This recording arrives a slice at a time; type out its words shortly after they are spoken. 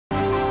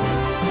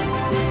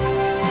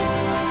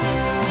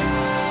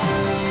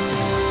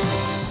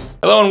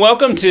Hello and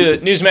welcome to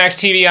Newsmax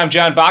TV. I'm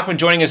John Bachman.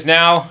 Joining us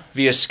now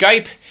via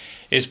Skype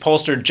is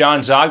pollster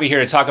John Zogby here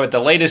to talk about the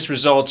latest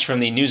results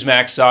from the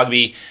Newsmax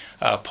Zogby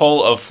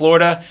poll of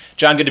Florida.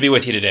 John, good to be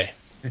with you today.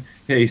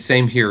 Hey,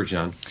 same here,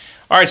 John.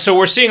 All right, so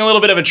we're seeing a little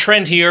bit of a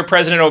trend here.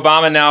 President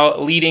Obama now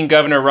leading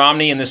Governor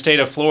Romney in the state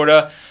of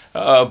Florida.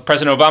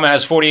 President Obama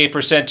has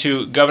 48%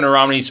 to Governor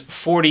Romney's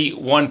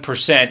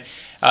 41%.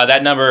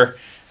 That number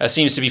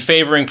seems to be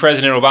favoring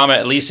President Obama,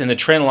 at least in the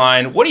trend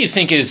line. What do you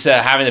think is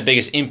having the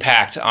biggest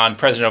impact on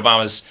President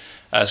Obama's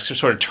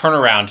sort of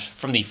turnaround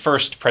from the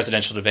first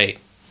presidential debate?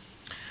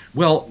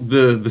 Well,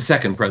 the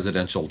second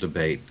presidential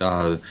debate.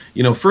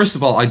 First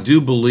of all, I do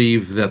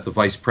believe that the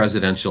vice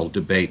presidential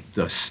debate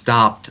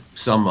stopped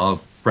some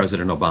of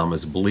President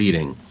Obama's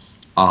bleeding.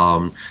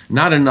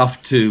 Not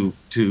enough to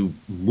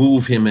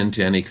move him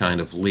into any kind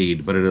of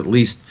lead, but it at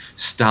least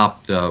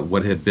stopped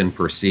what had been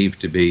perceived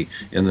to be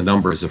in the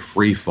numbers of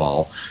free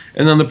fall.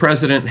 And then the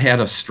president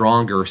had a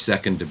stronger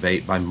second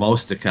debate by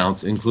most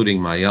accounts,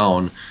 including my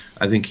own.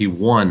 I think he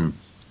won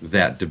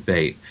that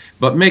debate.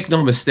 But make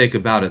no mistake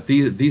about it,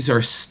 these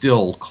are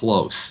still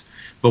close.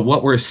 But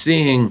what we're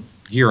seeing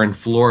here in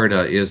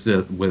Florida is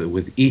that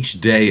with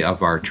each day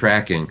of our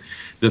tracking,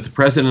 that the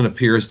president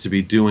appears to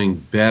be doing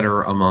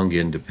better among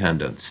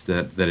independents,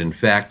 that in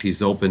fact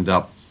he's opened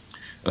up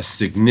a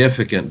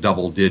significant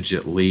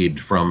double-digit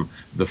lead from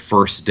the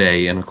first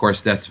day, and of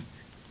course that's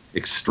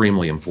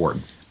extremely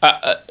important.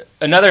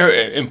 Another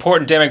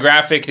important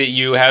demographic that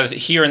you have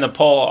here in the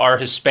poll are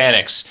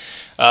Hispanics.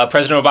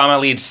 President Obama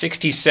leads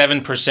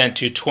 67%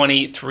 to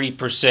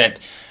 23%.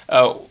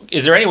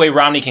 Is there any way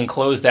Romney can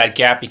close that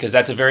gap? Because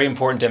that's a very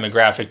important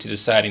demographic to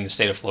deciding the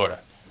state of Florida.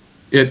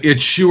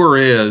 It sure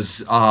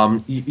is.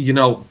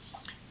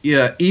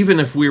 Yeah, even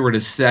if we were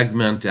to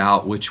segment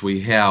out, which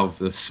we have,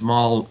 the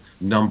small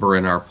number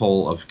in our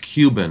poll of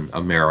Cuban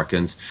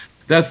Americans,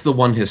 that's the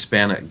one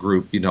Hispanic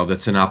group,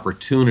 that's an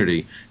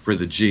opportunity for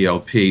the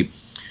GOP.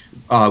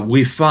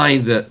 We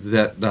find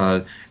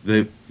that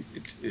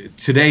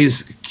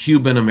today's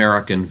Cuban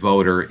American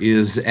voter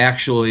is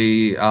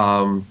actually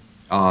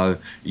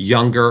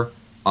younger,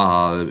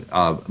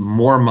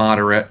 more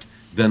moderate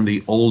than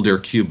the older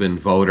Cuban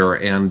voter,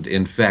 and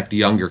in fact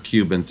younger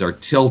Cubans are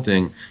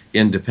tilting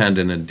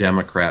independent and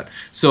Democrat.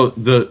 So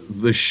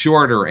the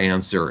shorter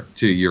answer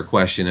to your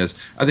question is,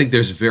 I think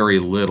there's very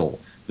little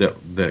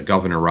that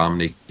Governor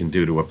Romney can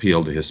do to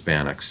appeal to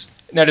Hispanics.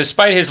 Now,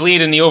 despite his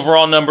lead in the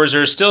overall numbers,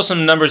 there are still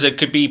some numbers that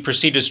could be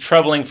perceived as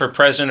troubling for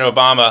President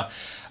Obama.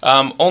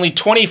 Only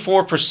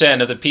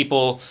 24% of the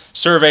people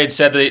surveyed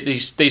said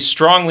that they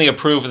strongly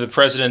approve of the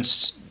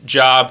president's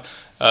job.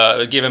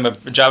 Give him a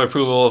job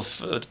approval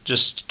of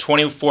just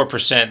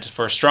 24%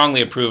 for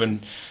strongly approve,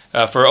 and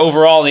for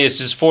overall it's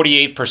just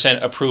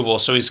 48% approval.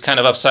 So he's kind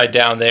of upside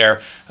down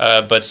there,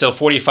 but still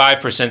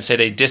 45% say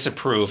they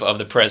disapprove of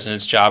the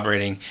president's job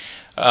rating.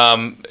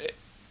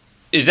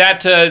 Is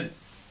that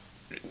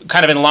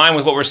kind of in line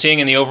with what we're seeing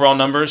in the overall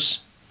numbers?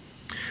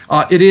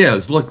 It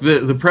is. Look,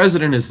 the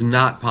president is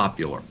not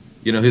popular.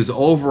 His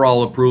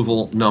overall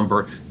approval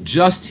number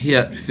just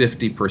hit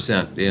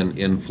 50%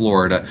 in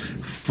Florida,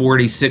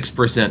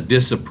 46%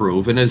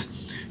 disapprove. And as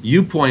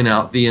you point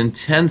out, the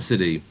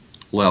intensity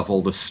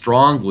level, the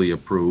strongly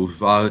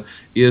approve,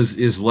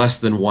 is less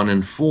than 1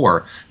 in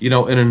 4. In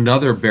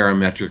another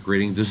barometric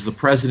reading, does the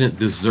president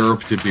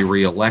deserve to be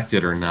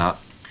reelected or not?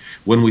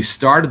 When we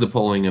started the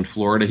polling in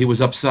Florida, he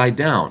was upside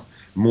down.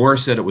 More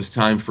said it was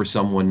time for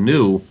someone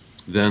new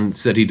than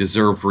said he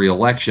deserved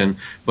re-election,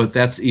 but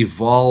that's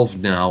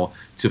evolved now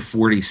to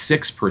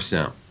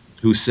 46%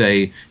 who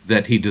say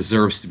that he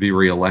deserves to be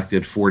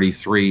re-elected,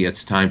 43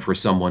 it's time for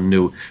someone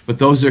new. But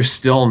those are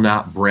still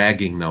not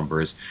bragging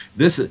numbers.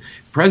 This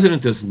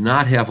president does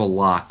not have a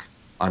lock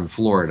on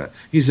Florida.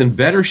 He's in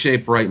better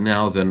shape right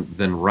now than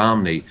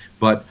Romney,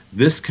 but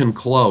this can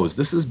close.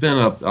 This has been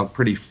a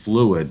pretty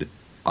fluid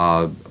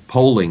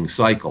polling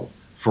cycle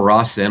for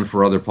us and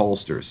for other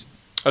pollsters.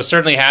 It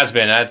certainly has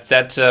been.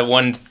 That's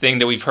one thing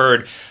that we've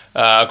heard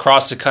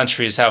across the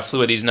country, is how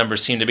fluid these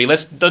numbers seem to be.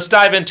 Let's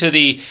dive into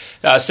the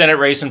Senate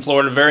race in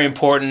Florida. Very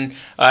important.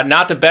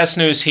 Not the best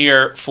news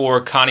here for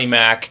Connie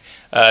Mack.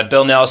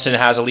 Bill Nelson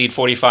has a lead,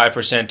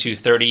 45% to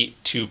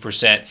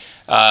 32%,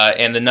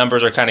 and the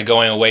numbers are kind of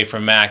going away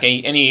from Mack.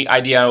 Any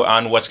idea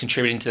on what's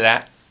contributing to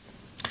that?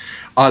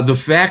 The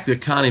fact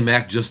that Connie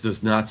Mack just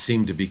does not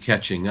seem to be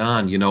catching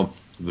on.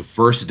 The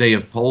first day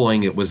of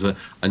polling, it was a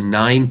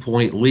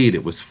 9-point lead.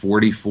 It was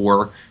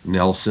 44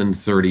 Nelson,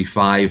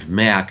 35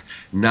 Mack.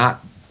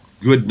 Not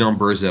good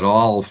numbers at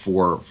all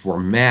for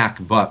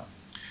Mack, but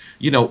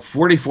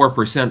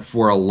 44%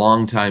 for a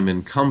longtime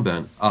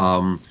incumbent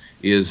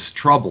is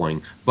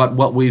troubling. But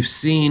what we've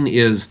seen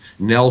is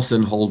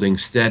Nelson holding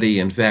steady,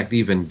 in fact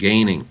even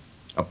gaining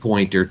a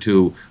point or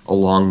two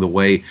along the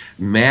way.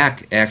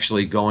 Mack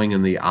actually going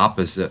in the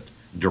opposite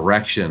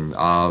direction.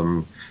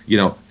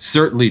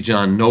 Certainly,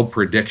 John, no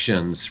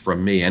predictions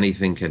from me.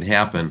 Anything can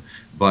happen.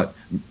 But,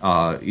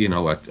 a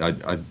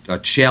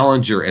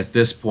challenger at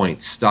this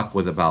point stuck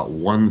with about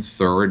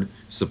 1/3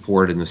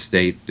 support in the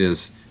state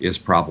is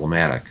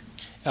problematic.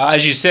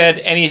 As you said,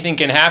 anything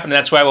can happen.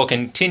 That's why we'll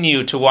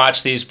continue to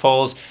watch these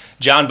polls.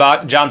 John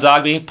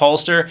Zogby,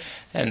 pollster,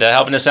 and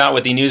helping us out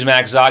with the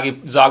Newsmax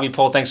Zogby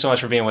poll. Thanks so much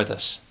for being with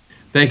us.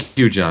 Thank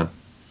you, John.